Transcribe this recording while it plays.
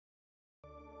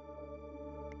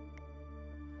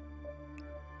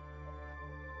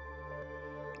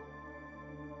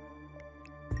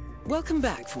Welcome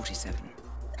back, 47.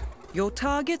 Your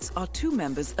targets are two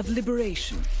members of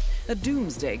Liberation, a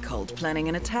doomsday cult planning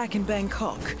an attack in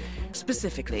Bangkok.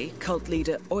 Specifically, cult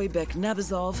leader Oybek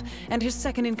Nabazov and his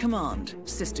second-in-command,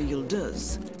 Sister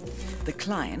Yıldız. The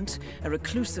client, a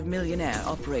reclusive millionaire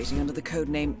operating under the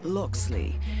codename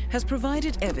Loxley, has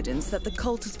provided evidence that the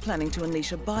cult is planning to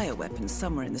unleash a bioweapon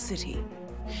somewhere in the city.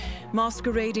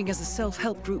 Masquerading as a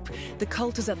self-help group, the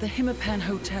cult is at the Hitman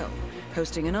Hotel,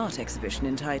 hosting an art exhibition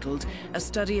entitled A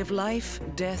Study of Life,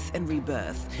 Death and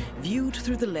Rebirth, viewed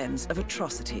through the lens of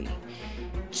atrocity.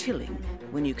 Chilling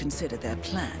when you consider their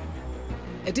plan.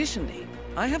 Additionally,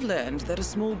 I have learned that a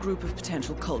small group of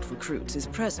potential cult recruits is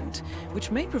present,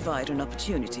 which may provide an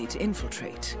opportunity to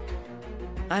infiltrate.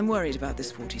 I'm worried about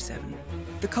this, 47.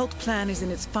 The cult plan is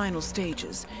in its final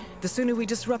stages. The sooner we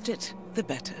disrupt it, the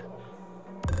better.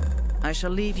 I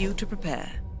shall leave you to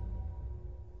prepare.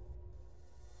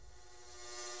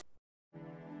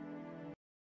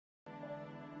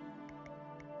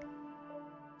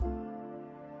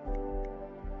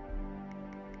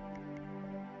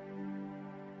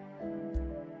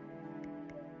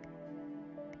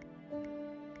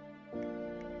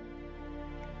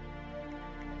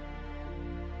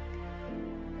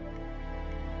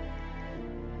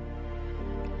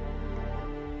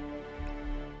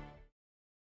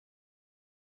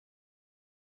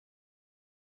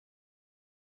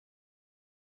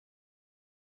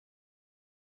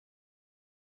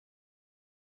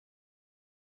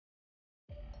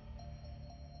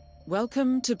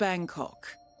 Welcome to Bangkok.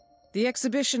 The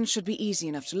exhibition should be easy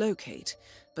enough to locate,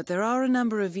 but there are a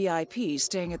number of VIPs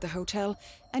staying at the hotel,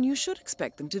 and you should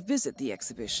expect them to visit the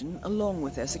exhibition along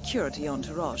with their security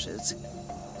entourages.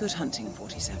 Good hunting,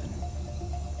 47.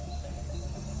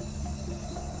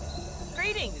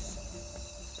 Greetings!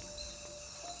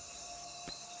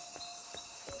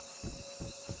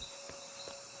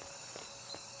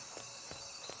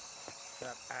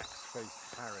 That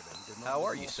axe-faced harridan did not. How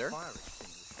are you, sir?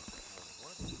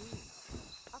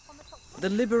 The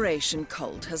Liberation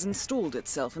cult has installed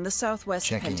itself in the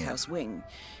southwest penthouse wing,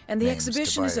 and the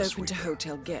exhibition is open to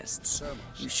hotel guests.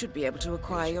 You should be able to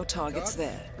acquire your targets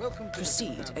there.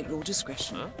 Proceed at your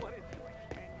discretion.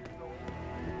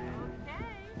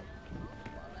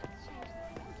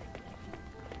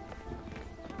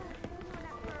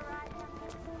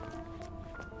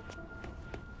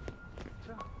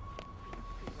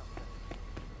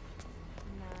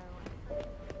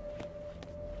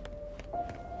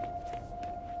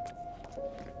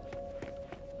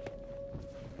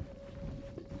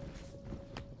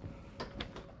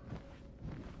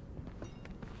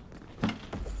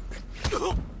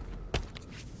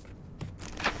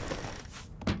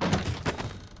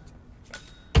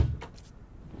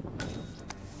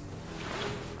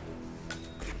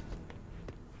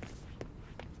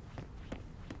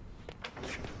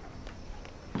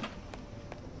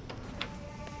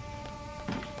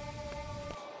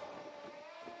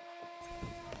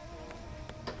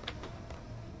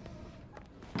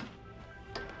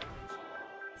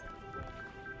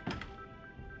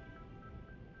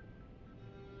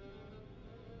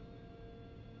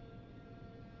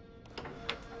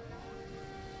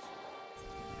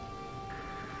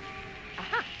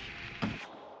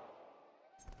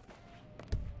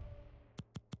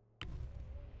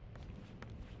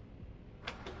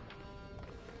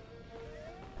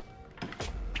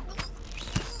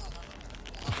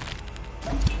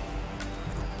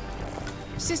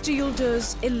 Sister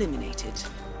Yıldız eliminated.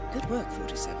 Good work,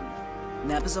 47.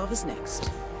 Nabazov is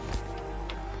next.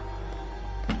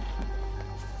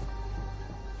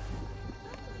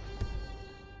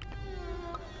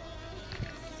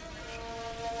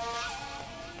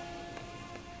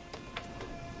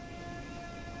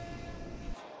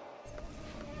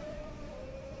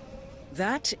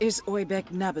 That is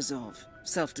Oybek Nabazov,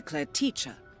 self-declared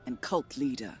teacher and cult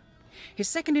leader. His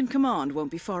second-in-command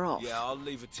won't be far off. Yeah, I'll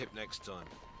leave a tip next time.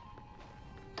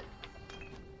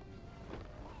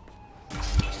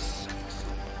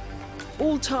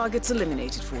 All targets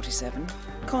eliminated, 47.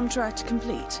 Contract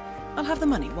complete. I'll have the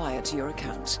money wired to your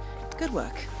account. Good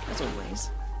work, as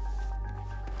always.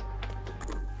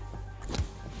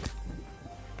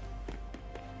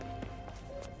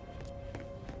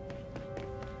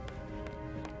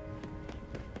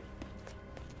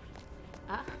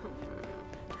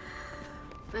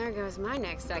 There goes my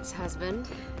next ex-husband.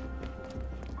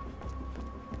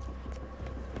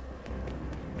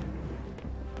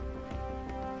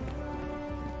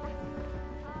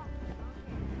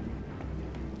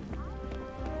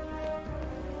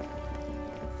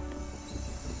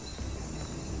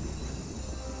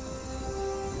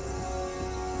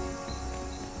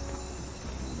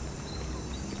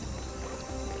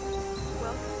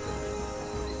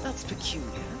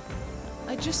 peculiar.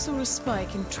 I just saw a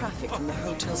spike in traffic from the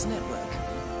hotel's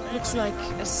network. Looks like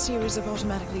a series of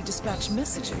automatically dispatched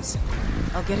messages.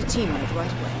 I'll get a team on it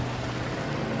right away.